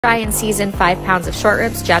Fry and season 5 pounds of short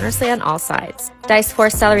ribs generously on all sides. Dice 4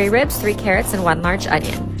 celery ribs, 3 carrots, and 1 large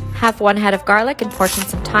onion. Half 1 head of garlic and portion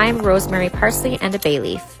some thyme, rosemary, parsley, and a bay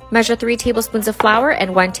leaf. Measure 3 tablespoons of flour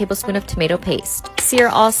and 1 tablespoon of tomato paste. Sear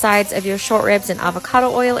all sides of your short ribs in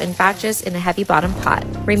avocado oil in batches in a heavy bottom pot.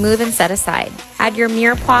 Remove and set aside. Add your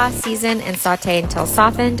mirepoix, season, and saute until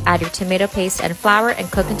softened. Add your tomato paste and flour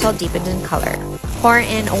and cook until deepened in color. Pour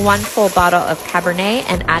in 1 full bottle of Cabernet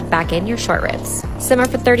and add back in your short ribs. Simmer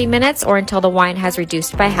for 30 minutes or until the wine has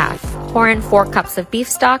reduced by half. Pour in 4 cups of beef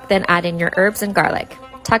stock, then add in your herbs and garlic.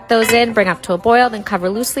 Tuck those in, bring up to a boil, then cover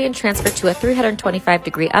loosely and transfer to a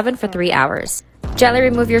 325-degree oven for 3 hours. Gently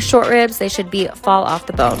remove your short ribs, they should fall off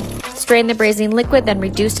the bone. Strain the braising liquid, then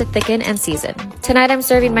reduce to thicken and season. Tonight I'm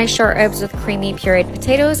serving my short ribs with creamy pureed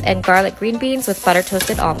potatoes and garlic green beans with butter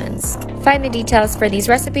toasted almonds. Find the details for these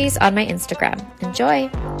recipes on my Instagram.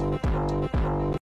 Enjoy!